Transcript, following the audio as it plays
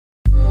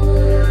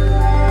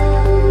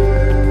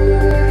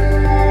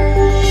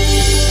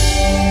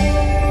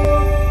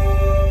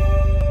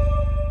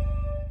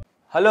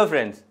Hello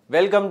friends,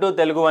 welcome to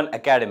Telugu One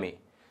Academy.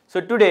 So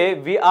today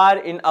we are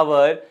in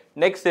our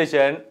next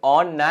session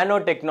on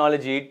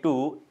nanotechnology 2.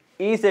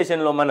 ఈ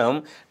సెషన్లో మనం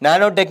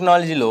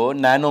నానోటెక్నాలజీలో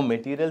nano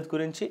materials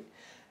గురించి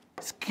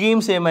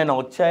schemes ఏమైనా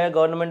వచ్చాయా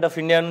government of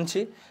India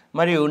నుంచి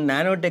మరియు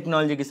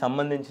నానోటెక్నాలజీకి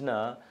సంబంధించిన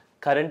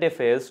current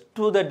affairs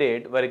to the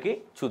date వరకు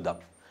చూద్దాం.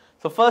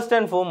 So first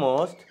and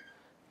foremost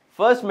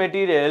first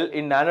material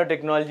in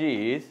nanotechnology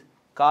is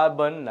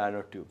carbon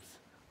నానోట్యూబ్స్.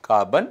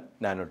 Carbon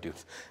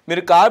నానోట్యూబ్స్.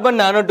 మీరు కార్బన్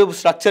నానోట్యూబ్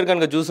స్ట్రక్చర్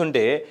కనుక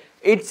చూస్తుంటే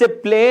it's a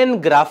plane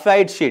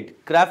graphite sheet.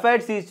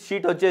 Graphite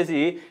sheet వచ్చేసి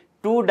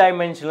 2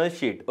 డైమెన్షనల్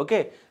షీట్. ఓకే,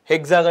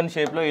 హెక్సాగన్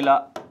షేప్లో ఇలా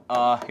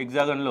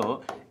హెక్సాగన్లో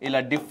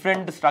ఇలా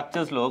డిఫరెంట్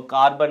స్ట్రక్చర్స్లో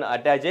కార్బన్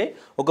అటాచ్ అయ్యి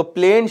ఒక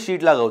ప్లేన్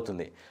షీట్ లాగా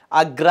అవుతుంది.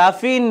 ఆ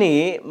గ్రాఫీన్ని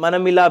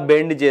మనం ఇలా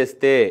బెండ్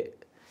చేస్తే,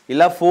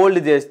 ఇలా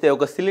ఫోల్డ్ చేస్తే,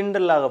 ఒక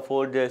సిలిండర్ లాగా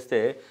ఫోల్డ్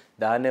చేస్తే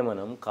దాన్నే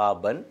మనం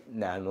కార్బన్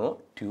నానో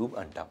ట్యూబ్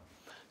అంటాం.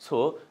 So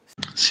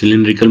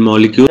cylindrical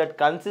molecule that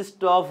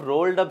consists of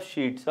rolled up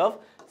sheets of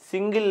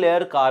single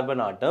layer carbon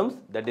atoms,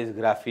 that is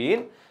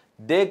graphene.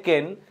 They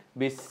can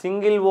be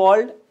single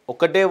walled,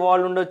 ఒకటే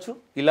వాల్ ఉండొచ్చు,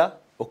 ఇలా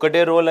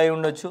ఒకటే రోల్ అయి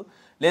ఉండొచ్చు,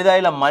 లేదా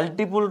ఇలా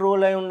మల్టిపుల్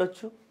రోల్ అయి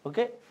ఉండొచ్చు.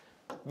 Okay,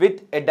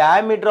 with a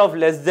diameter of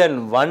less than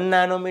 1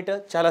 nanometre,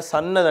 చాలా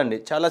సన్నదండి,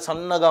 చాలా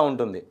సన్నగా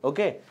ఉంటుంది.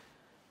 Okay,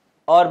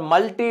 or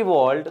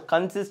multi-walled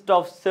consist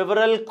of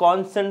several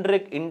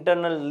concentric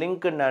internal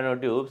linked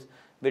nanotubes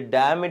with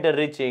diameter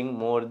reaching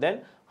more than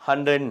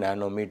 100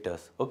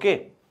 nanometers. Okay,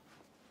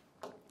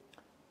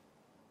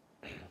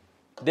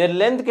 their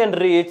length can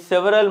reach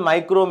several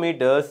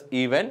micrometers,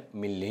 even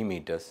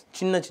millimeters.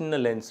 చిన్న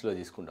lens లో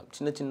తీసుకుంటాం,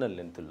 చిన్న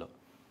లెంత్లో.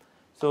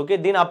 So okay,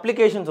 దీని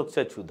అప్లికేషన్స్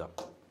ఒకసారి చూద్దాం.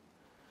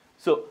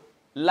 So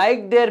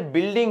like their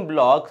building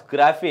blocks,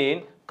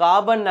 graphene,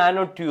 carbon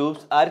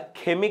nanotubes are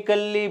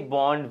chemically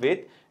bond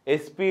with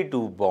sp2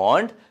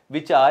 bond,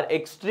 which are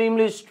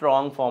extremely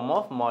strong form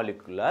of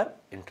molecular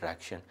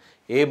interaction.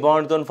 A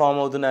బాండ్తో form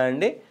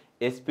అవుతున్నాయండి?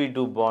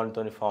 sp2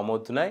 బాండ్తో form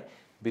అవుతున్నాయి,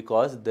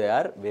 because they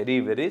are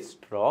very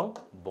strong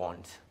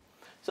bonds.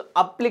 So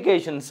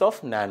applications of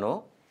nano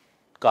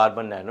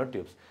carbon nano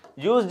tubes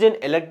used in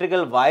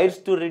electrical wires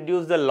to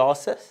reduce the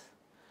losses,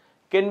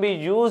 can be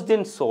used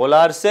in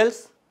solar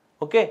cells.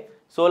 Okay,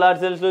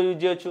 solar సెల్స్లో use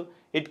చేయొచ్చు.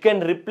 It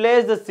can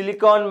replace the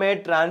silicon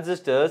made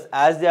transistors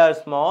as they are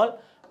small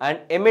and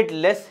emit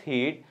less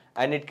heat,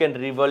 and it can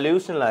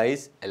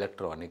revolutionize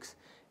electronics.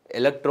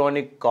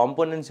 Electronic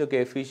components యొక్క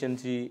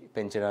efficiency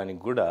పెంచడానికి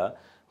కూడా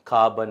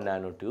carbon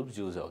nano tubes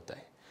use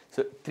అవుతాయి. So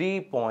 3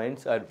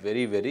 points are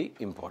very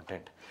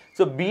important.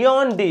 So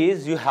beyond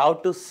these you have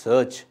to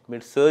search,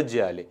 మీరు search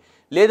చేయాలి.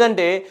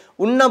 లేదంటే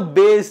ఉన్న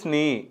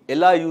బేస్ని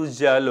ఎలా use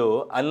చేయాలో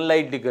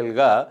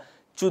అనలైటికల్గా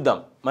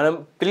చూద్దాం. మనం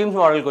ప్రిలిమ్స్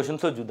మోడల్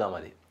క్వశ్చన్స్లో చూద్దాం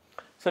అది.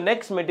 సో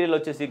నెక్స్ట్ మెటీరియల్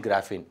వచ్చేసి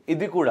గ్రాఫీన్.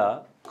 ఇది కూడా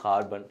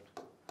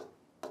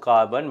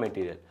కార్బన్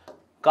మెటీరియల్.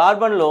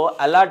 కార్బన్లో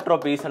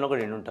అలాట్రోపీస్ అని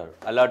ఒకటి ఉంటారు.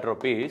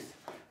 అలాట్రోపీస్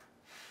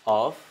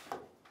ఆఫ్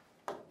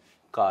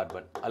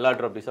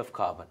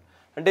కార్బన్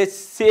అంటే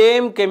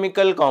same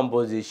chemical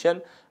composition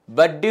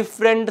but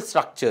different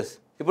structures.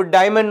 ఇప్పుడు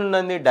డైమండ్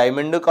ఉన్నది,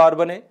 డైమండ్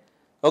కార్బనే.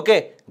 ఓకే,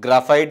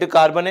 గ్రాఫైట్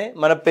కార్బనే,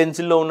 మన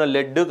పెన్సిల్లో ఉన్న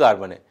లెడ్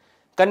కార్బనే.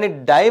 కానీ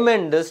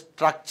డైమండ్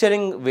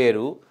స్ట్రక్చరింగ్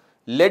వేరు,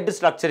 లెడ్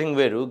స్ట్రక్చరింగ్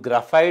వేరు,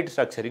 గ్రాఫైట్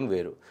స్ట్రక్చరింగ్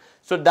వేరు.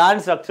 సో దాని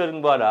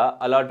స్ట్రక్చరింగ్ ద్వారా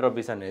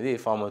అలాట్రోపీస్ అనేది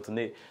ఫామ్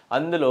అవుతుంది.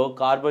 అందులో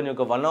కార్బన్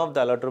యొక్క one of the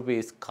అలాట్రోపీ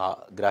is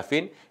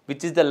graphene,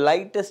 which is the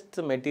lightest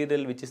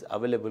material which is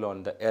available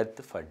on the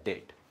earth for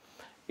date.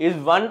 Is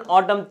 1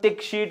 atom thick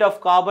sheet of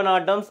carbon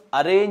atoms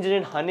arranged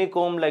in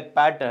honeycomb like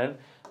pattern.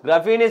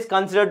 Graphene is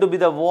considered to be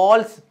the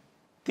world's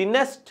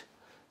thinnest,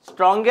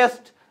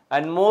 strongest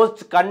and most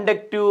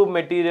conductive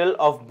material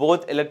of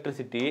both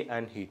electricity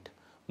and heat.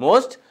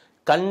 Most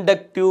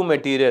conductive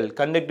material.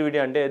 Conductivity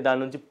అంటే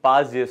దాని నుంచి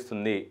pass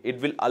చేస్తుంది. It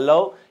will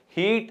allow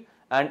heat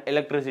and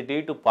electricity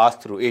to pass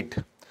through it.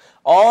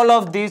 All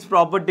of these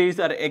properties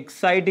are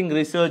exciting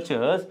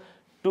researchers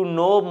to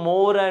know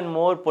more and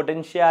more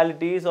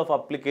potentialities of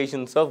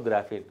applications of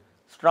graphene.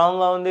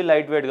 స్ట్రాంగ్గా ఉంది,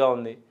 light వెయిట్గా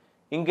ఉంది,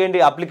 ఇంకేంటి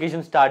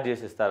application start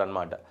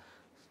చేసేస్తారనమాట.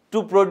 To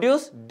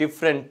produce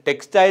different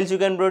textiles you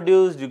can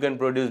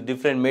produce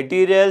different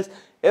materials,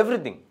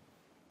 everything.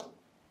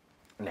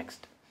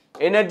 Next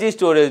energy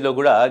స్టోరేజ్లో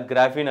కూడా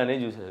graphene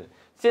అనేది చూసేది.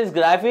 Since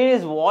graphene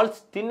is world's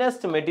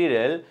thinnest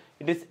material,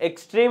 it is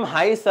extreme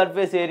high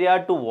surface area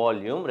to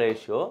volume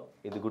ratio.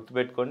 ఇది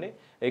గుర్తుపెట్టుకోండి,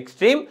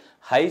 extreme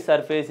high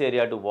surface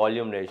area to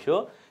volume ratio.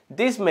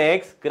 This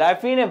makes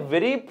graphene a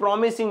very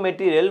promising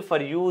material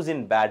for use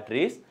in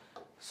batteries,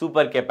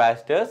 super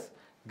capacitors.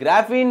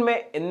 Graphene may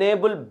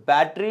enable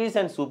batteries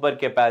and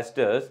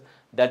supercapacitors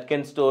that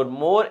can store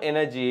more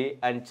energy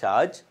and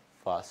charge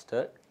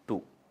faster too.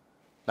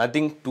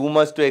 Nothing too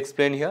much to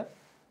explain here.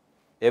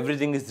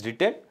 Everything is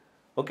written.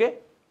 Okay.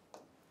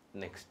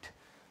 Next,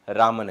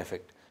 Raman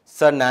effect.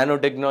 Sir,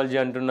 nanotechnology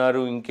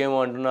అంటున్నారు, ఇంకేమో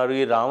అంటున్నారు,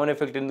 ఈ Raman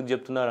effect ఎందుకు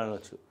చెప్తున్నారు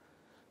అనొచ్చు.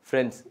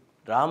 Friends,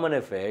 Raman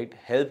effect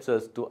helps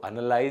us to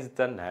analyze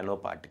the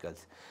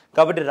nanoparticles.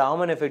 కాబట్టి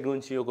Raman effect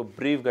గురించి ఒక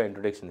బ్రీఫ్గా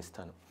ఇంట్రొడక్షన్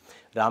ఇస్తాను.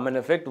 Raman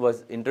effect was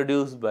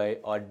introduced by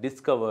or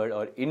discovered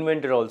or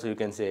invented also you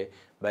can say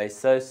by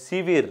Sir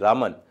C.V.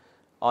 Raman,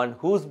 on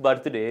whose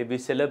birthday we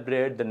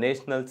celebrate the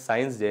National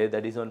Science Day,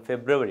 that is on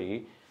February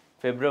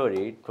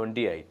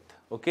 28th.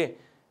 Okay.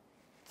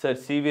 Sir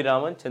C.V.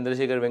 Raman,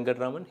 Chandrasekhar Venkat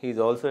Raman, he is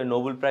also a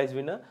Nobel Prize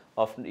winner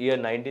of year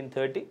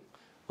 1930.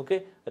 Okay.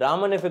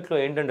 Raman effect లో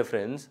ఏంటంటే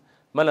friends,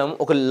 మనం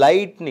ఒక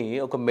లైట్ని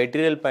ఒక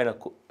material పైన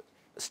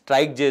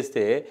strike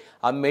చేస్తే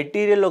ఆ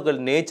material ఒక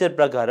నేచర్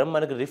ప్రకారం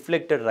మనకు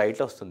రిఫ్లెక్టెడ్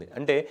లైట్ వస్తుంది.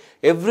 అంటే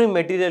ఎవ్రీ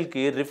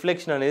మెటీరియల్కి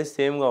రిఫ్లెక్షన్ అనేది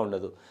సేమ్గా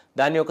ఉండదు.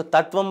 దాని యొక్క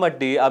తత్వం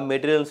బట్టి ఆ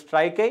మెటీరియల్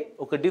స్ట్రైక్ అయ్యి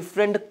ఒక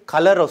డిఫరెంట్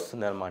కలర్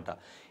వస్తుంది అనమాట.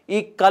 ఈ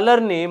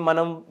కలర్ని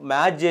మనం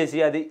మ్యాచ్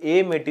చేసి అది ఏ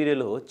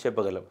మెటీరియల్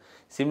చెప్పగలం.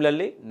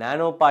 సిమిలర్లీ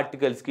నానో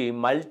పార్టికల్స్కి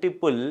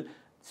మల్టిపుల్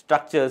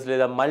స్ట్రక్చర్స్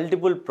లేదా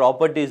మల్టిపుల్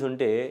ప్రాపర్టీస్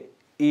ఉంటే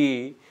ఈ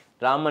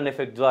రామన్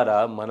ఎఫెక్ట్ ద్వారా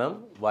మనం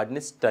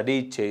వాటిని స్టడీ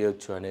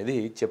చేయొచ్చు అనేది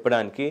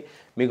చెప్పడానికి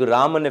మీకు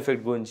రామన్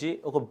ఎఫెక్ట్ గురించి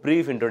ఒక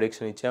బ్రీఫ్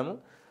ఇంట్రొడక్షన్ ఇచ్చాము.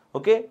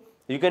 Okay,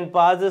 you can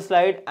pass the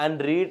slide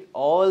and read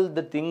all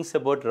the things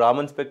about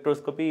Raman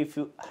spectroscopy if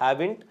you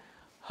haven't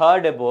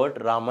heard about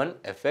Raman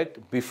effect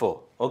before.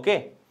 Okay,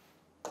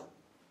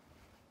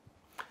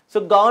 so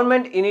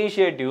government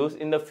initiatives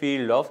in the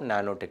field of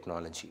nano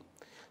technology.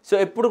 So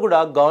ఎప్పుడు కూడా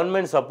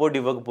government support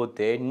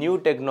ఇవ్వకపోతే new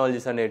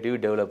technologies అనేటివి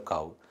develop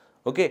కావు.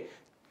 Okay,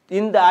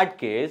 in that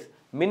case,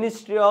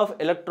 Ministry of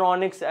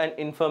Electronics and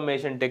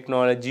Information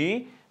Technology,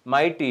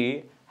 MIT,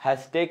 has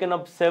taken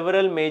up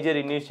several major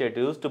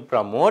initiatives to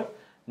promote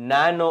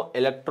nano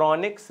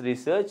electronics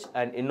research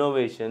and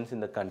innovations in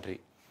the country.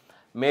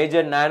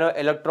 Major nano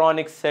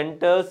electronics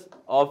centers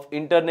of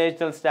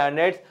international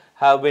standards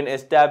have been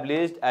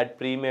established at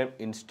premium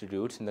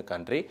institutes in the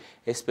country,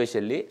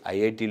 especially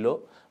IIT లో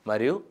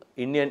మరియు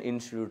Indian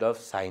institute of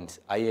science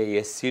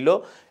IISCలో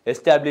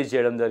establish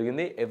చేయడం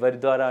జరిగింది. ఎవరి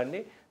ద్వారా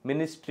అండి?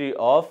 Ministry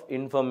of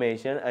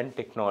information and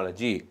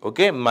technology.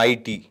 Okay,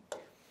 MIT.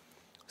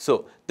 So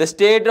the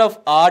state of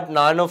art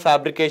nano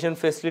fabrication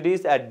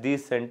facilities at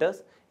these centres.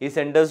 ఈ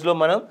సెంటర్స్లో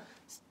మనం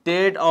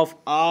state of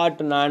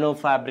art nano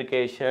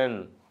fabrication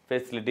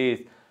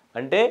facilities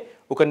అంటే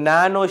ఒక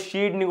నానో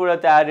షీట్ని కూడా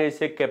తయారు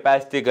చేసే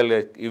కెపాసిటీ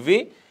కలిగే ఇవి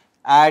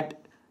at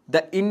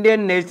the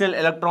Indian National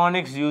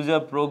Electronics User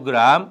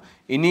Program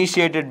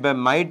initiated by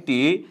MIT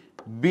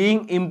being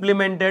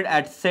implemented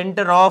at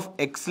Center of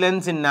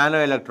Excellence in Nano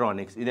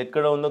Electronics. ఇది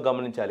ఎక్కడ ఉందో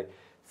గమనించాలి.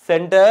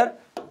 Center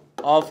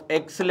of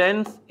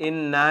Excellence in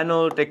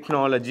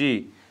Nanotechnology.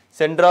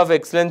 Center of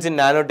Excellence in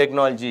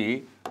Nanotechnology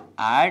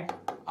at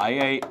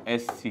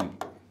IISC.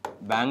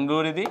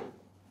 Bangalore ఇది.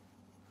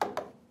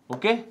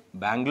 Okay,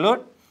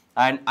 Bangalore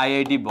and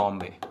IIT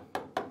Bombay.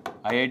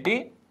 IIT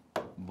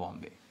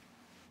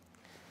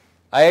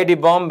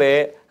Bombay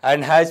and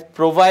has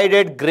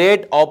provided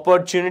great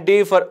opportunity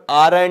for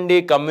R&D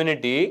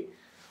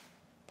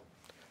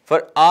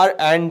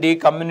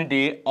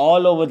community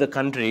all over the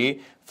country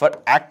for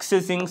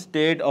accessing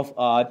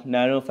state-of-art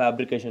nano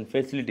fabrication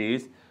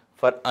facilities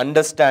for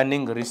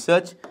understanding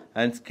research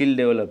and skill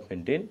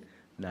development in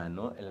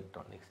nano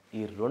electronics.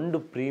 ఈ రెండు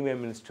premium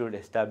institute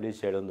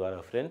establish చేయడం ద్వారా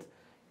friends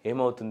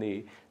ఏమవుతుంది,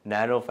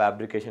 nano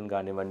fabrication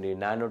కానివ్వండి,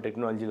 nano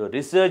టెక్నాలజీలో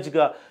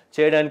రీసెర్చ్గా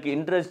చేయడానికి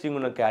interesting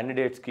ఉన్న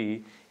క్యాండిడేట్స్కి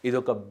ఇది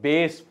ఒక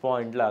బేస్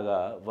పాయింట్ లాగా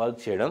వర్క్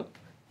చేయడం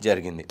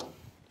జరిగింది.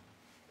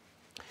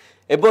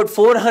 About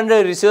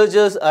 400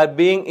 researchers are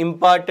being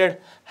imparted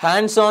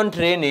hands-on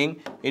training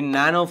in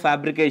nano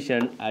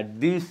fabrication at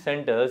these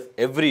centers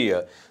every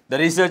year. The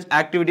research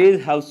activities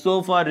have so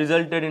far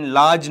resulted in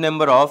large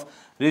number of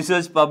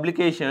research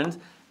publications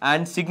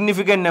and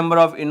significant number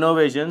of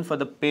innovations for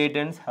the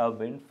patents have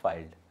been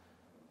filed.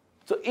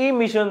 So ఈ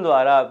machine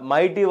ద్వారా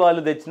mighty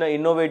వాళ్ళు తెచ్చిన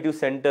innovative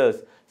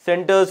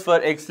centres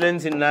for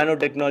excellence in nano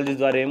technology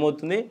ద్వారా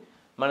ఏమవుతుంది,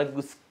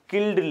 మనకు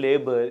skilled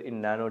labour in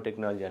nano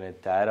technology అనేది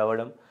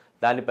తయారవ్వడం,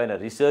 దానిపైన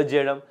research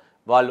చేయడం,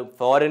 వాళ్ళు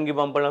ఫారెన్కి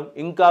పంపడం,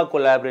 ఇంకా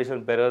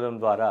కొలాబరేషన్ పెరగడం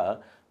ద్వారా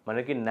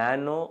మనకి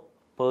nano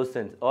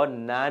persons are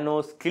nano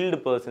skilled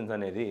persons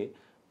అనేది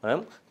మనం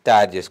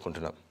తయారు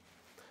చేసుకుంటున్నాం.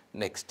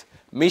 Next,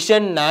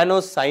 machine nano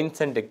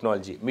science and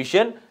technology.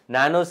 Machine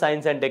nano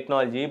science and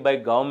technology by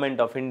Government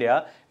of India.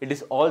 It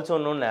is also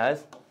known as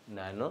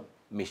Nano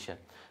Mission.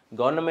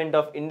 Government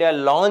of India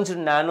launched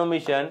Nano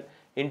Mission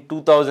in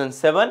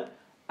 2007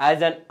 as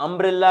an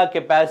umbrella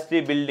capacity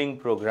building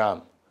program.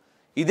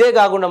 ఇదే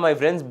కాకుండా my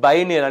friends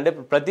బైనియర్ అంటే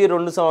ప్రతి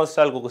 2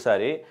 సంవత్సరాలకు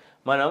ఒకసారి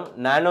మనం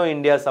nano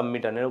India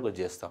summit అనేది ఒకటి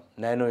చేస్తాం.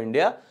 Nano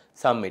India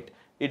summit.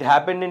 It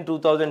happened in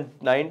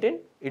 2019.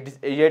 It is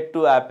yet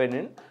to happen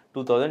in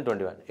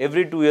 2021.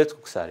 Every 2 years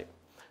ఒకసారి.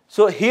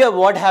 సో హియర్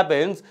వాట్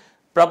హ్యాపెన్స్,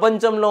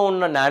 ప్రపంచంలో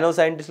ఉన్న నానో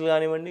సైంటిస్టులు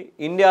కానివ్వండి,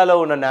 ఇండియాలో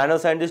ఉన్న నానో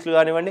సైంటిస్టులు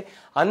కానివ్వండి,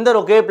 అందరు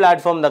ఒకే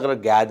ప్లాట్ఫామ్ దగ్గర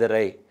గ్యాదర్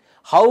అయ్యి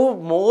how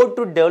more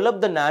to develop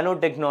the nano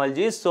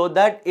technology so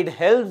that it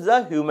helps the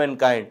human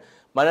kind.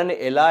 మనల్ని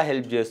ఎలా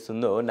హెల్ప్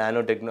చేస్తుందో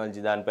నానో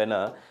టెక్నాలజీ దానిపైన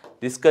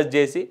డిస్కస్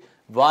చేసి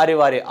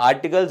వారి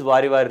ఆర్టికల్స్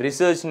వారి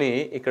రీసెర్చ్ని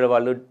ఇక్కడ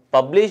వాళ్ళు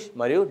పబ్లిష్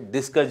మరియు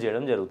డిస్కస్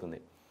చేయడం జరుగుతుంది.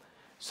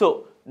 సో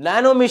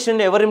నానో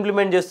మిషన్ ఎవరు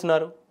ఇంప్లిమెంట్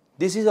చేస్తున్నారు?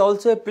 This is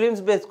also a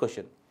prelims based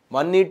question.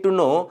 One need to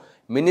know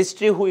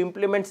ministry who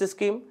implements the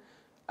scheme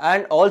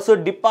and also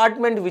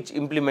department which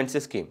implements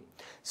a scheme.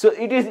 So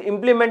it is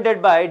implemented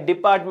by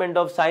Department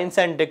of Science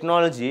and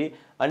Technology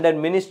under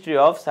Ministry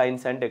of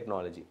Science and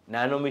Technology.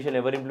 Nano mission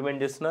ever implement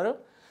chestunaru?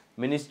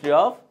 Ministry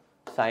of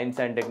Science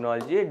and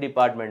Technology,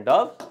 Department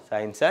of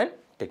Science and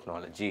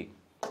Technology.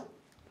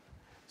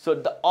 So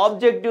the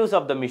objectives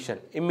of the mission.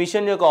 In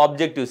mission yokka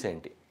objectives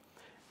enti?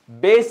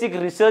 Basic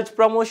research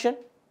promotion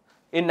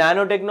in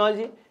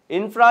nanotechnology.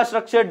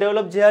 Infrastructure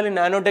develop చేయాలి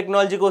nano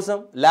technology కోసం,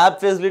 lab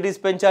facilities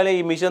పెంచాలి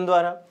ఈ machine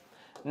ద్వారా,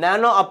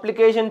 nano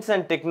applications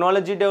and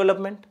technology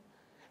development,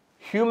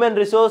 human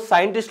resource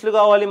సైంటిస్టులు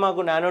కావాలి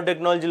మాకు nano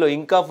టెక్నాలజీలో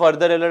ఇంకా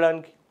ఫర్దర్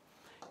వెళ్ళడానికి,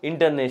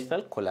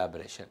 ఇంటర్నేషనల్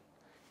కొలాబరేషన్.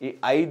 ఈ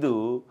 5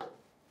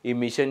 ఈ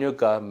మిషన్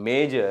యొక్క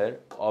major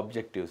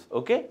objectives.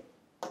 Okay,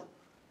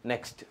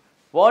 next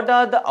what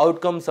are the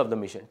outcomes of the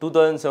machine?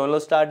 2007లో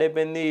start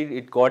అయిపోయింది,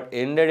 it got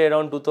ended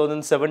around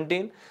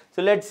 2017. So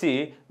let's see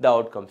the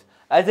outcomes.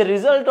 As a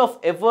result of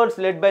efforts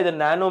led by the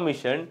Nano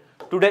mission,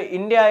 today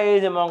India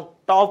is among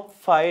top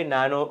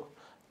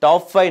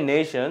 5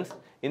 nations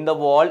in the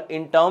world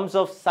in terms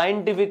of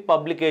scientific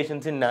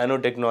publications in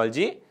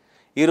nanotechnology.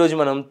 ఈ రోజు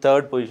మనం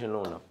third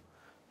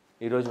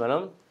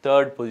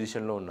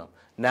పొజిషన్లో ఉన్నాం.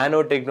 Nano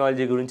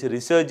technology గురించి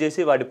research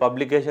చేసి వాటి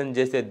publication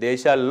చేసే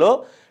దేశాల్లో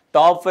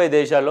టాప్ 5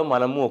 దేశాల్లో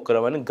మనము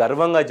ఒక్కరమని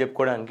గర్వంగా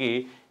చెప్పుకోవడానికి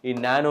ఈ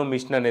నానో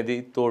మిషన్ అనేది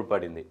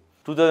తోడ్పడింది.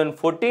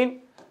 2014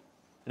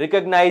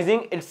 recognizing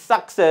its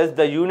success,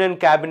 the Union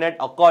Cabinet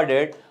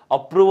accorded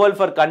approval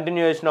for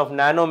continuation of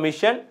Nano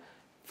Mission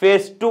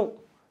Phase 2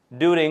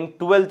 during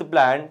 12th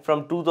plan from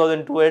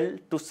 2012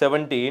 to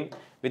 17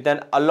 with an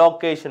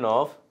allocation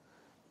of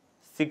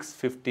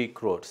 650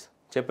 crores.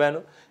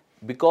 Cheppanu,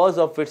 because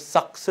of its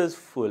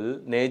successful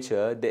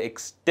nature, they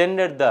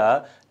extended the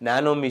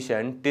Nano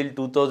Mission till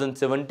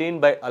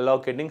 2017 by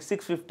allocating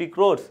 650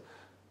 crores.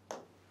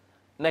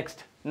 Next,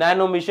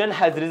 Nano Mission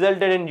has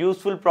resulted in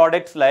useful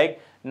products like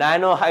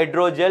nano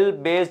hydrogel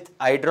based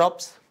eye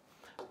drops,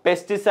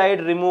 pesticide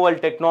removal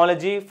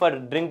technology for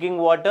drinking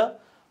water,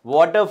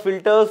 water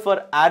filters for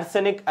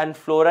arsenic and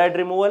fluoride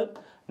removal,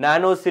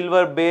 nano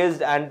silver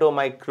based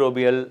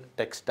antimicrobial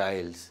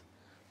textiles.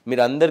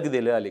 మీరు అందరికీ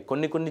తెలియాలి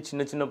కొన్ని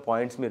చిన్న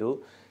points మీరు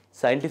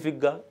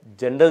సైంటిఫిక్గా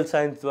general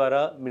science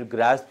ద్వారా మీరు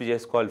grasp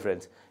చేసుకోవాలి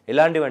ఫ్రెండ్స్.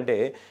 ఎలాంటివంటే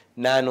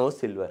నానో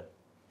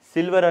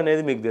సిల్వర్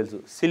అనేది మీకు తెలుసు,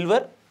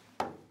 సిల్వర్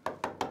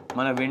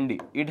మన వెండి,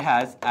 it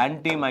has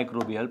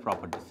antimicrobial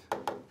properties.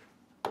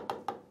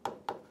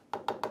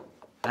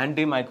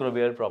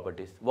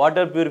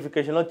 Water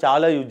ప్యూరిఫికేషన్లో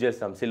చాలా యూజ్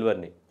చేస్తాం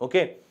సిల్వర్ని.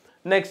 ఓకే,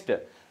 నెక్స్ట్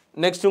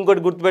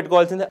ఇంకోటి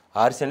గుర్తుపెట్టుకోవాల్సింది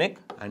ఆర్సెనిక్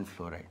అండ్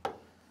ఫ్లోరైడ్.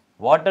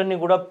 వాటర్ని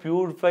కూడా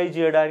ప్యూరిఫై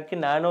చేయడానికి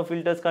నానో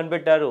ఫిల్టర్స్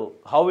కనిపెట్టారు.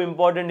 How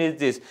important is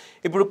this?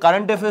 ఇప్పుడు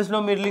కరెంట్ అఫైర్స్లో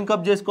మీరు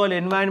లింకప్ చేసుకోవాలి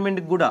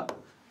ఎన్వైరన్మెంట్కి కూడా.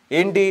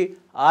 ఏంటి?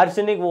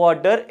 ఆర్సెనిక్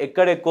వాటర్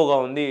ఎక్కడ ఎక్కువగా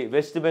ఉంది?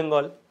 West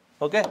Bengal.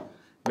 Okay,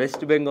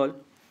 west Bengal.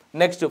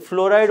 Next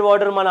fluoride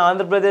water మన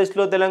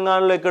ఆంధ్రప్రదేశ్లో,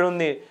 తెలంగాణలో ఎక్కడ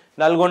ఉంది?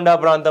 నల్గొండ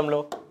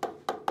ప్రాంతంలో.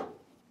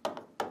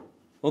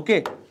 Okay,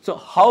 so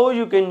how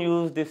you can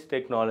use this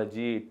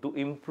technology to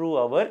improve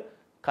our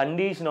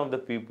condition of the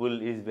people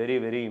is very,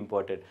 very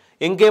important.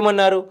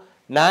 ఇంకేమన్నారు?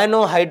 Nano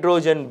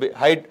హైడ్రోజల్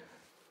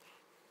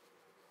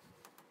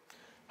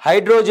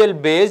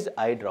based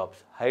eye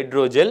drops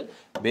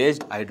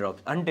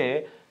అంటే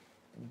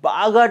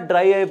బాగా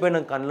డ్రై అయిపోయిన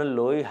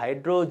కళ్ళల్లో ఈ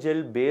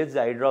హైడ్రోజెల్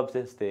బేస్డ్ ఐ డ్రాప్స్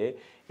వేస్తే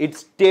it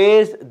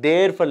stays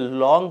there for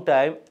long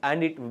time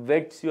and it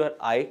vets your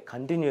I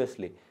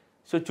continuously.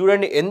 So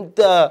చూడండి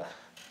ఎంత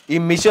ఈ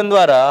machine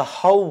ద్వారా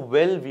how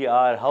well we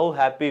are, how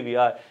happy we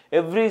are.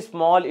 Every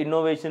small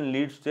innovation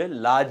leads to a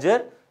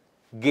larger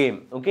game.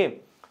 Okay,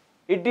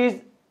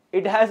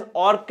 it has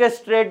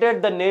orchestrated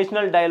the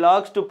national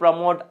dialogues to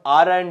promote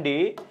R&D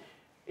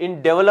in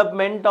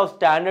development of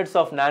standards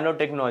of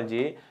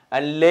nanotechnology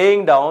and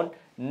laying down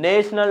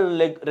national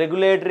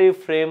regulatory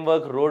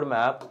framework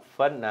roadmap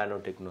for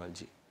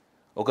nanotechnology.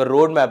 ఒక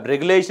road map,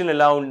 regulation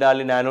ఎలా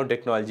ఉండాలి nano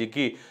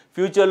టెక్నాలజీకి,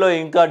 ఫ్యూచర్లో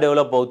ఇంకా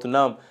develop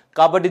అవుతున్నాం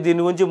కాబట్టి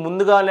దీని గురించి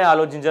ముందుగానే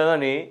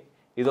ఆలోచించాలని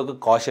ఇది ఒక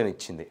కాషన్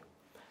ఇచ్చింది.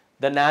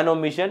 The nano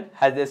machine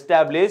has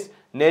established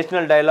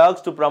national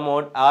dialogues to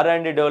promote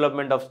R&D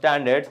development of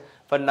standards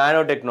for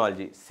nano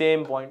technology.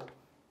 Same point.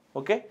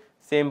 Okay,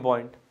 same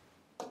point.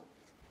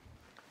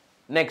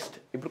 Next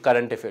ఇప్పుడు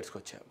కరెంట్ అఫైర్స్కి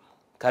వచ్చాము.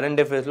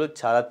 కరెంట్ అఫైర్స్లో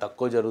చాలా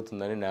తక్కువ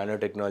జరుగుతుందని నానో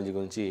టెక్నాలజీ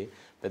గురించి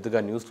పెద్దగా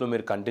న్యూస్లో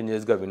మీరు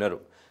కంటిన్యూస్గా వినరు,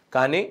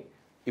 కానీ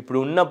ఇప్పుడు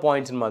ఉన్న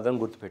పాయింట్స్ని మాత్రం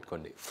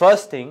గుర్తుపెట్టుకోండి.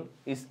 First thing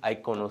is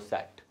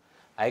ఐకోనోసాట్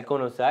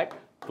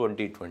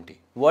 2020.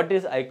 What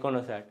is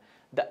ICONOSAT?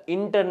 The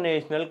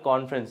International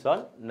Conference on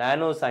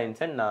Nanoscience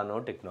and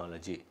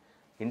Nanotechnology.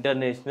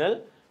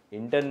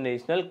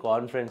 International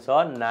Conference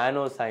on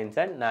Nanoscience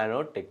and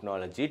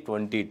Nanotechnology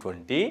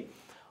 2020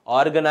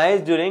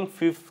 organized during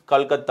 5th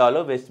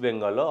Kolkatalo, West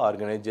Bengallo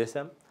organize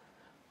chesam.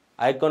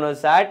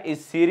 ICONOSAT is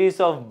series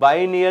of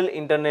biennial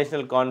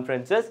international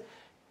conferences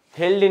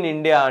held in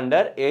India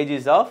under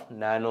aegis of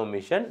Nano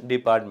Mission,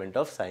 Department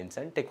of Science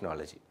and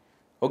Technology.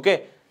 Okay,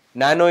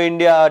 nano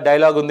India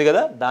dialogue ఉంది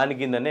కదా, దాని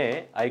కిందనే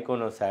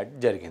ఐకోనోసాట్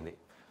జరిగింది.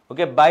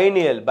 Okay,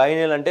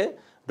 బైనియల్ అంటే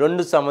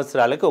 2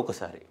 సంవత్సరాలకి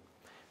ఒకసారి.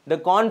 The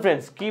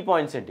conference key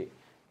points ఏంటి?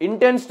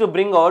 Intense to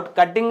bring out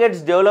cutting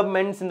edge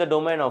developments in the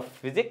domain of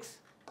physics,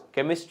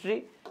 chemistry,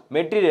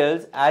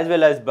 materials as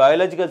well as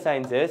biological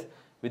sciences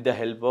with the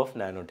help of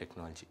nano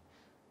technology.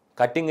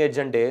 Cutting edge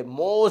అంటే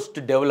most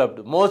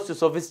developed, most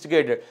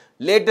sophisticated,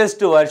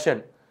 latest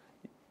version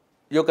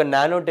ఈ యొక్క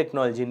nano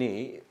టెక్నాలజీని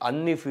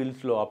అన్ని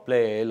ఫీల్డ్స్లో apply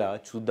అయ్యేలా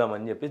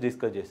చూద్దామని చెప్పి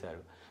discuss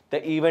చేశారు.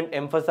 The event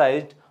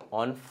emphasised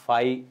on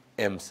 5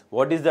 M's.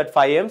 What is that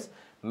 5 M's?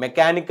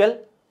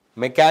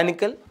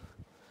 Mechanical,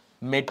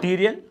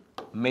 material,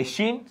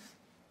 machines,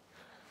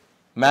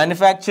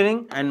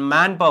 manufacturing and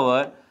man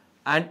power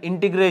and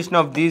integration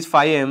of these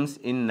 5 M's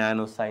in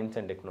nano science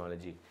and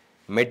technology.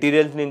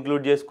 మెటీరియల్స్ని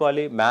include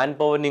చేసుకోవాలి, man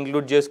పవర్ని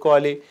include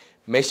చేసుకోవాలి,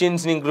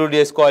 మెషిన్స్ని include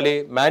చేసుకోవాలి,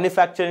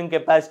 manufacturing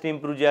capacity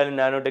improve చేయాలి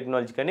nano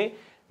technology అని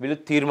వీళ్ళు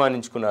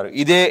తీర్మానించుకున్నారు.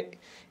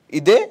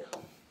 ఇదే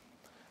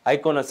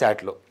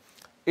ఐకోనోసాట్లో.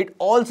 It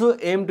also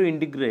aim to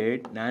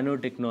integrate nano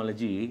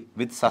technology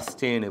with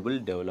sustainable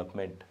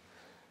development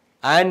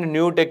and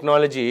new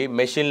technology,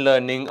 machine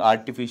learning,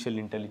 artificial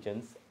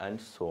intelligence and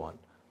so on.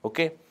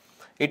 Okay,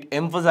 it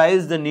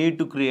emphasized the need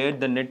to create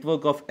the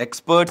network of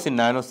experts in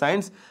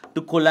nanoscience to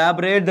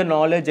collaborate the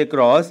knowledge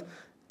across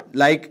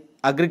like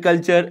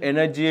agriculture,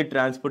 energy,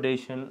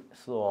 transportation,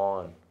 so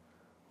on.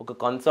 ఒక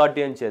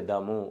consortium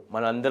చేద్దాము,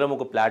 మనందరం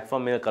ఒక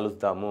platform మీద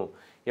కలుద్దాము,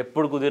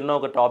 ఎప్పుడు కుదిరినా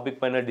ఒక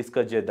topic పైన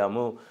discuss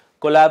చేద్దాము,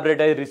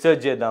 కొలాబరేట్ అయ్యి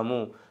రీసెర్చ్ చేద్దాము,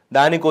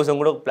 దానికోసం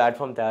కూడా ఒక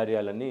ప్లాట్ఫామ్ తయారు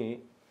చేయాలని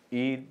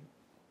ఈ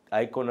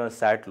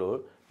ఐకోనోసాట్లో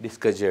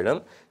డిస్కస్ చేయడం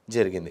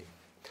జరిగింది.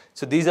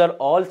 So these are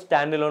all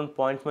standalone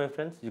points, my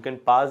friends. You can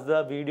pause the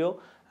video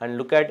and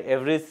look at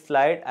every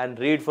slide and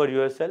read for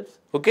yourselves.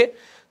 Okay,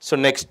 so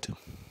next,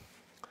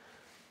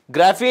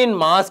 graphene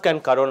mask and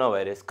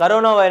coronavirus.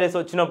 Coronavirus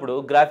వచ్చినప్పుడు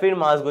graphene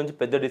mask గురించి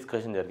పెద్ద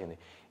discussion జరిగింది.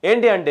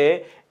 ఏంటి అంటే,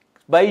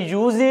 by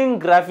using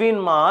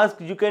graphene mask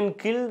you can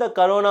kill the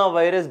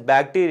coronavirus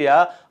bacteria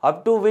up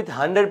to with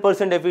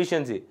 100%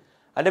 efficiency.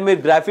 అంటే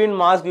మీరు graphene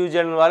mask use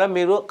చేయడం ద్వారా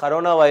మీరు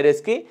కరోనా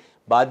వైరస్కి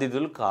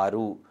బాధితులు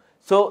car.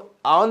 So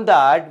on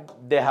that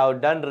they have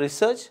done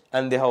research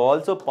and they have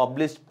also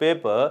published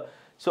paper.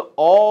 So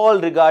all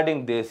regarding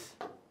this.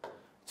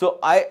 So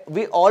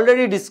we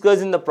already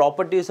discussed in the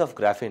properties of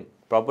graphene.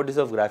 Properties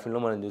of graphene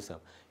lo manam chusam.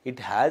 It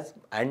has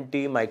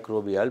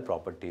antimicrobial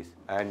properties,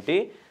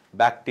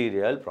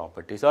 antibacterial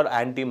properties or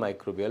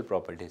antimicrobial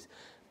properties.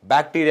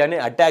 Bacteria ni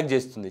attack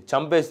చేస్తుంది,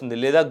 చంపేస్తుంది,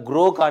 లేదా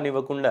grow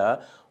కానివ్వకుండా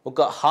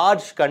ఒక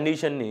harsh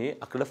కండిషన్ని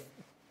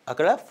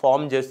అక్కడ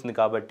form చేస్తుంది.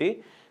 కాబట్టి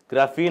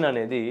graphene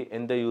అనేది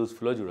ఎంత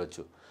యూస్ఫుల్లో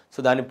చూడొచ్చు. సో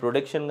దాని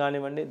ప్రొటెక్షన్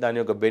కానివ్వండి, దాని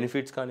యొక్క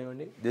బెనిఫిట్స్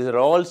కానివ్వండి, these are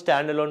all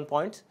stand alone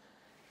points.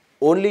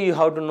 Only you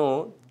have to know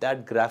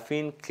that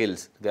graphene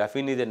kills.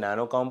 Graphene is a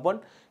nano compound,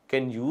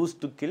 can use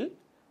to kill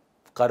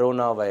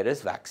corona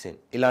virus vaccine.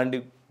 ఇలాంటి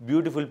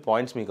బ్యూటిఫుల్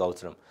పాయింట్స్ మీకు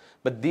అవసరం.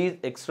 But these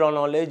extra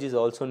knowledge is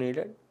also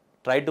needed.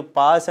 Try to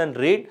pass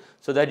and read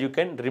so that you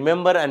can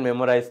remember and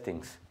memorise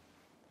things.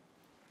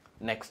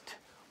 Next,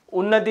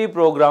 Unnati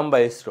programme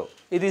by ISRO.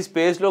 ఇది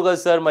స్పేస్లో కదా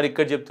sir, మరి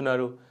ఇక్కడ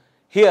చెప్తున్నారు.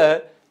 Here,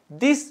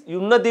 this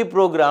UNNATI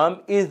program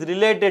is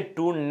related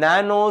to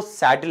nano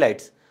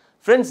satellites.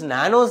 Friends,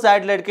 nano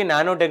satellite ki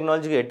nano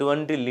technology ki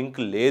etuvanti link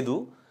ledu,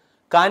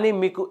 కానీ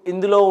మీకు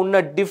ఇందులో ఉన్న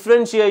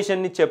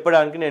డిఫరెన్షియేషన్ని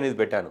చెప్పడానికి నేను ఇది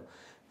పెట్టాను.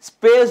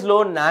 స్పేస్లో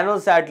నానో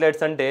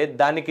శాటిలైట్స్ అంటే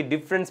దానికి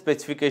డిఫరెంట్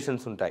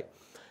స్పెసిఫికేషన్స్ ఉంటాయి.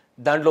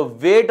 దాంట్లో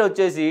వెయిట్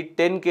వచ్చేసి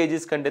 10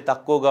 kgs కంటే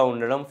తక్కువగా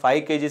ఉండడం,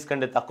 5 kgs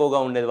కంటే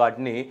తక్కువగా ఉండేది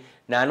వాటిని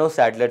నానో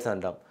శాటిలైట్స్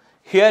అంటాం.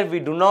 Here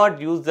we do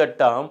not use the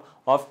term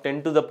of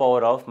 10 to the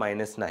power of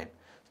 -9.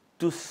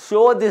 To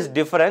show this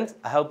difference,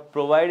 I have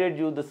provided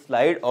you the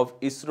slide of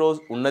ISRO's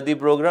UNNATI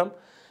program,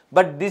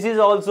 but this is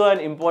also an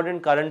important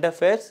current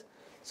affairs.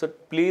 So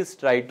please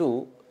try to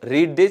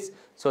read this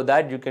so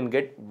that you can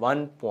get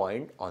 1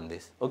 point on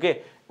this. Okay,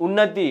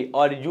 UNNATI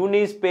or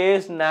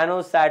Unispace Nano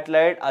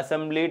Satellite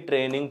Assembly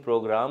Training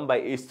Program by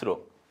ISRO.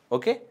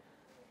 Okay,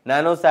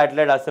 nano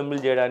satellite assembly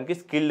cheyadaniki,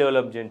 skill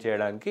development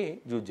cheyadaniki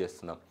use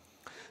chestunnam.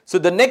 So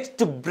the next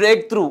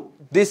breakthrough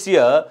this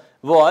year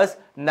was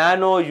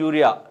Nano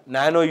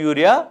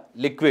Urea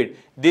liquid.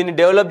 దీన్ని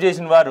develop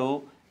చేసిన వారు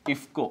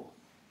IFCO.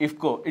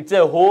 It's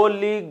a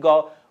wholly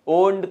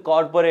owned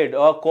corporate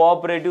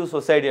cooperative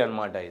society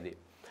అనమాట. ఇది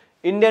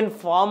Indian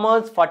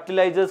farmers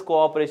fertilisers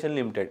cooperation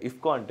limited.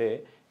 IFCO అంటే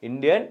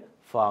Indian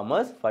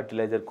farmers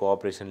fertiliser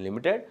cooperation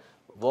limited.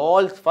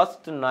 World's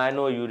first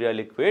nano urea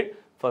liquid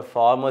for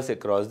farmers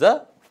across the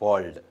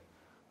world.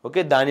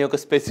 Okay, దాని యొక్క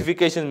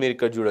specification మీరు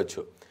ఇక్కడ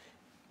చూడొచ్చు.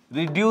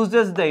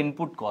 Reduces the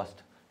input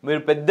cost.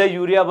 మీరు పెద్ద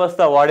యూరియా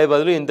బస్తా వాడే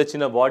బదులు ఇంత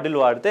చిన్న బాటిల్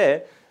వాడితే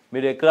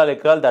మీరు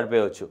ఎకరాలు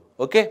తడిపేయవచ్చు.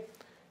 Okay,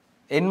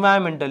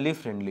 environmentally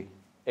friendly.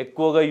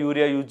 ఎక్కువగా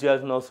యూరియా యూజ్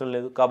చేయాల్సిన అవసరం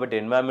లేదు కాబట్టి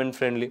environment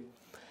friendly.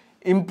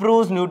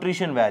 Improves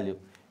nutrition value.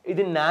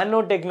 ఇది నానో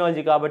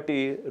టెక్నాలజీ కాబట్టి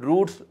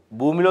రూట్స్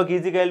భూమిలోకి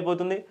ఈజీగా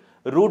వెళ్ళిపోతుంది,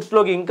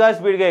 రూట్స్లోకి ఇంకా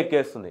స్పీడ్గా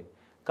ఎక్కేస్తుంది.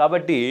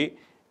 కాబట్టి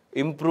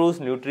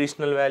improves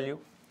nutritional value.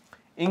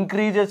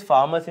 Increases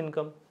farmers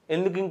income.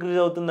 ఎందుకు ఇంక్రీజ్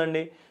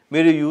అవుతుందండి?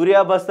 మీరు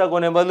యూరియా బస్తా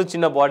కొనే బదులు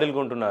చిన్న బాటిల్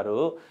కొంటున్నారు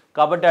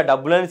కాబట్టి ఆ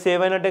డబ్బులని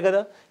సేవ్ అయినట్టే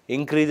కదా.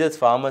 Increases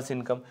farmers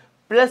income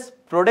plus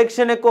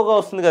production ఎక్కువగా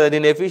వస్తుంది కదా,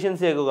 దీని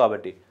ఎఫిషియన్సీ ఎక్కువ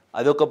కాబట్టి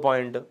అదొక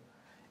point.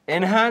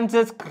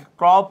 Enhances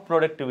crop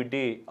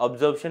productivity,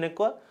 absorption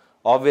ఎక్కువ,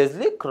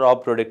 ఆబ్వియస్లీ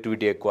క్రాప్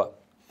ప్రొడక్టివిటీ ఎక్కువ.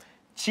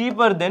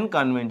 Cheaper then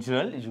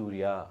conventional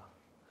urea.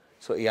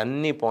 So ఈ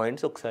అన్ని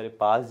పాయింట్స్ ఒకసారి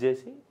పాస్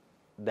చేసి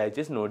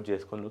దయచేసి నోట్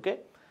చేసుకోండి. Okay,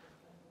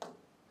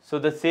 so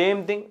the same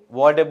thing,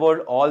 what about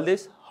all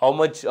this, how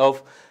much of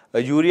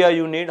urea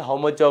you need, how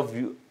much of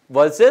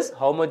versus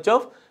how much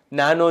of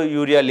nano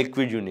urea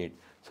liquid you need,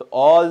 so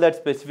all that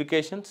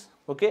specifications.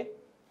 Okay,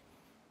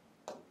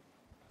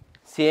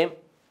 same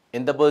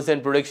ఎంత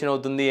percent production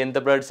అవుతుంది, ఎంత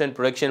percent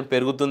production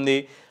పెరుగుతుంది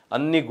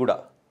అన్నీ కూడా,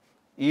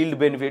 yield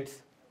benefits.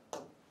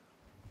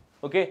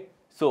 Okay,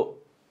 so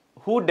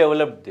who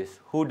developed this?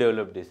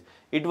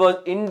 It was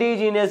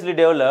indigenously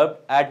developed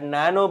at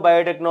Nano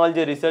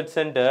Biotechnology Research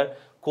Center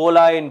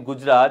Kola in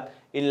Gujarat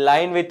in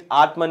line with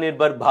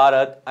Atmanirbhar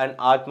Bharat and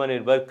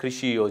Atmanirbhar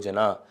Krishi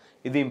Yojana.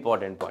 ఇది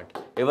important point.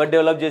 ఎవరు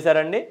develop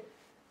చేశారండి?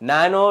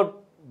 Nano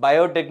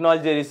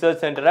biotechnology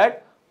research centre at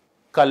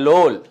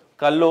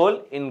Kalol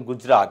in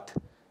Gujarat.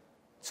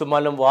 So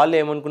వాళ్ళు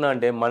ఏమనుకున్నా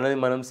అంటే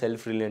మనం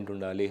self reliant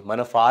ఉండాలి, మన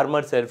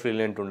farmer self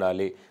reliant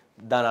ఉండాలి.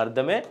 దాని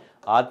అర్థమే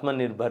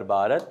ఆత్మనిర్భర్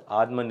భారత్,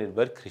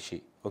 ఆత్మనిర్భర్ కృషి.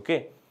 ఓకే,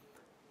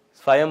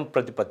 స్వయం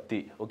ప్రతిపత్తి.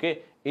 Okay,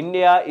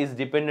 India is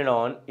dependent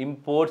on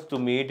imports to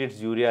meet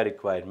it's urea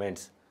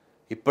requirements.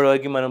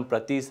 ఇప్పటివరకు మనం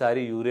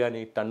ప్రతిసారి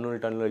యూరియాని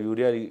టన్నుల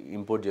యూరియా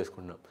ఇంపోర్ట్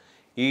చేసుకుంటున్నాం.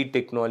 ఈ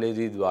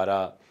టెక్నాలజీ ద్వారా,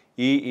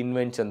 ఈ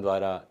ఇన్వెన్షన్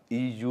ద్వారా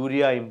ఈ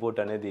యూరియా ఇంపోర్ట్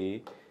అనేది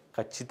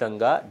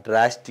ఖచ్చితంగా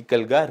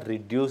డ్రాస్టికల్గా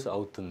రిడ్యూస్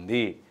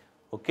అవుతుంది.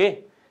 ఓకే,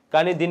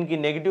 కానీ దీనికి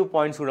నెగిటివ్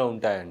పాయింట్స్ కూడా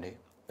ఉంటాయండి.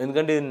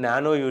 ఎందుకంటే ఇది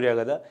నానో యూరియా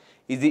కదా,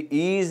 ఇది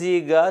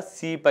ఈజీగా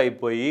సీప్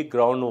అయిపోయి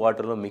గ్రౌండ్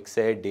వాటర్లో మిక్స్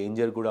అయ్యే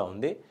డేంజర్ కూడా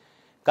ఉంది.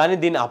 కానీ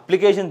దీని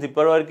అప్లికేషన్స్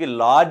ఇప్పటివరకు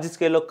లార్జ్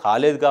స్కేల్లో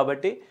కాలేదు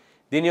కాబట్టి,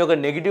 దీని యొక్క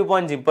నెగిటివ్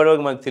పాయింట్స్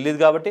ఇప్పటివరకు మనకు తెలియదు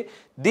కాబట్టి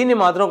దీన్ని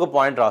మాత్రం ఒక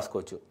పాయింట్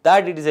రాసుకోవచ్చు,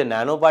 that it is a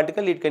nano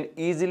particle, it can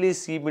easily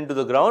సీప్ in to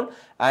the ground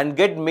and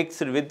get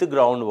mixed with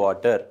ground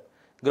water.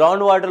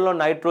 Ground వాటర్లో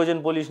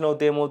నైట్రోజన్ పొల్యూషన్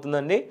అవుతే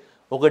ఏమవుతుందండి,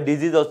 ఒక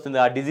డిజీజ్ వస్తుంది.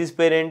 ఆ డిజీజ్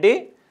పేరేంటి?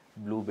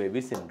 Blue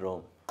baby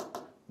syndrome.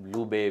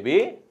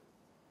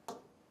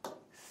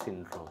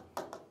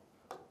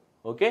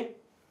 Okay,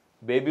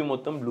 baby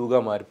మొత్తం బ్లూగా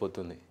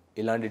మారిపోతుంది.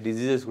 ఇలాంటి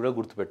డిజీజెస్ కూడా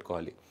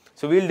గుర్తుపెట్టుకోవాలి.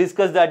 So we'll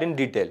discuss that in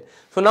detail.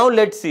 So now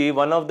let's see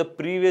one of the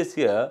previous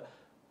year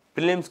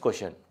prelims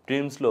question.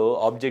 ప్రిలిమ్స్లో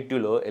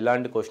ఆబ్జెక్టివ్లో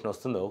ఎలాంటి క్వశ్చన్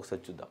వస్తుందో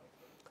ఒకసారి చూద్దాం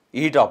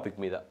ఈ టాపిక్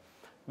మీద.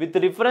 With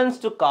reference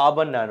to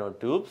carbon nano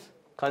tubes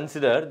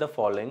consider the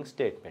following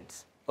statements.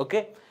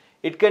 Okay,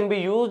 it can be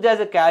used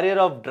as a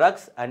carrier of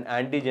drugs and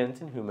antigens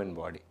in human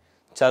body.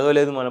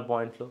 చదవలేదు మన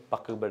పాయింట్లో,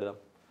 పక్కకు పెడదాం.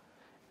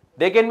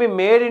 They can be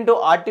made into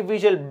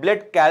artificial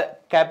blood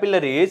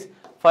capillaries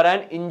for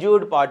an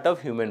injured part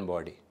of human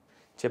body.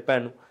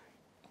 చెప్పాను,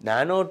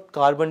 nano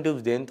carbon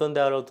tubes దేంతో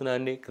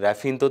తయారవుతున్నాయండి?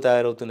 గ్రాఫీన్తో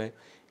తయారవుతున్నాయి.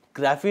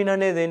 Graphene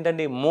అనేది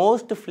ఏంటండి?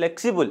 Most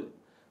flexible,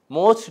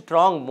 most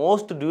strong,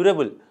 most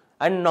durable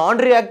and non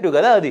reactive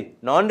కదా.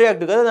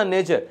 దాని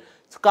నేచర్.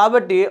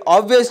 కాబట్టి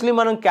ఆబ్వియస్లీ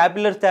మనం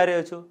క్యాపిలరీస్ తయారు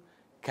చేయవచ్చు.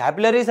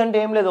 క్యాపిలరీస్ అంటే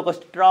ఏం లేదు, ఒక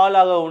స్ట్రా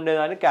లాగా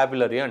ఉండేదాన్ని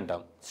క్యాపిలరీ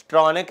అంటాం.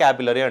 స్ట్రానే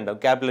క్యాపిలరీ అంటాం,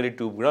 క్యాపిలరీ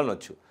ట్యూబ్ కూడా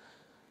అనొచ్చు.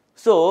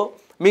 సో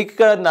మీకు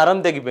ఇక్కడ నరం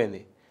తెగిపోయింది,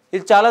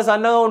 ఇది చాలా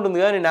సన్నగా ఉంటుంది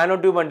కదా నానో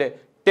ట్యూబ్ అంటే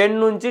 10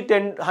 నుంచి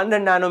 100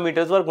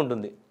 నానోమీటర్స్ వరకు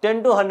ఉంటుంది. 10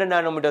 to 100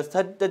 nanometres,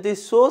 that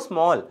is so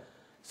small.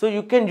 So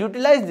you can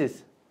utilise this.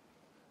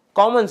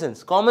 Common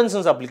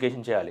sense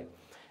application చేయాలి.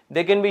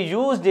 They can be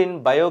used in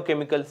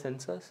biochemical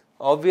sensors.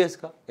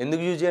 ఆబ్వియస్గా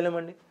ఎందుకు యూజ్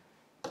చేయలేమండి,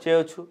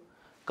 చేయవచ్చు.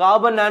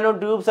 Carbon nano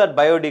tubes are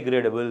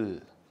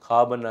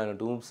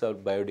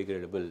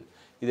biodegradable.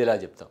 ఇది ఎలా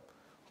చెప్తాం?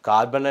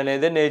 కార్బన్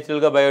అనేది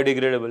నేచురల్గా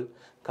బయోడిగ్రేడబుల్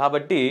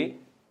కాబట్టి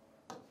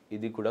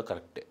ఇది కూడా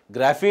కరెక్టే.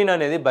 గ్రాఫీన్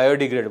అనేది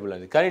బయోడిగ్రేడబుల్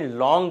అనేది, కానీ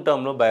లాంగ్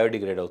టర్మ్లో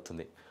బయోడిగ్రేడ్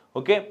అవుతుంది.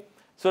 Okay,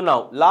 so now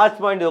last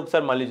point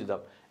ఒకసారి మళ్ళీ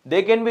చూద్దాం. They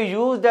can be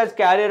used as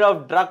carrier of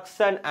drugs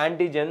and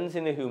antigens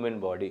in human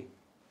body.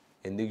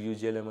 ఎందుకు యూజ్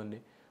చేయలేమండి?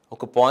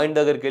 ఒక పాయింట్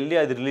దగ్గరికి వెళ్ళి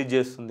అది రిలీజ్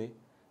చేస్తుంది.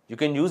 యూ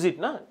కెన్ యూజ్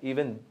ఇట్ నా.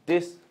 Even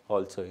this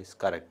also is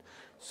correct.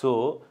 So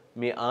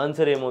me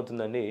answer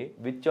ఏమవుతుందండి?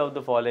 Which of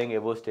the following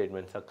above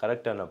statements are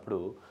correct అన్నప్పుడు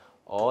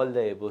all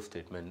the above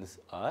statements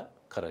are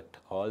correct.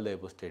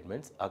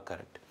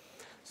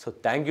 So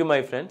thank you my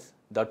friends,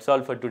 that's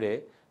all for today.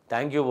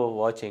 Thank you for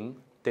watching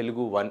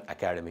Telugu One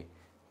Academy.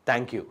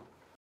 Thank you.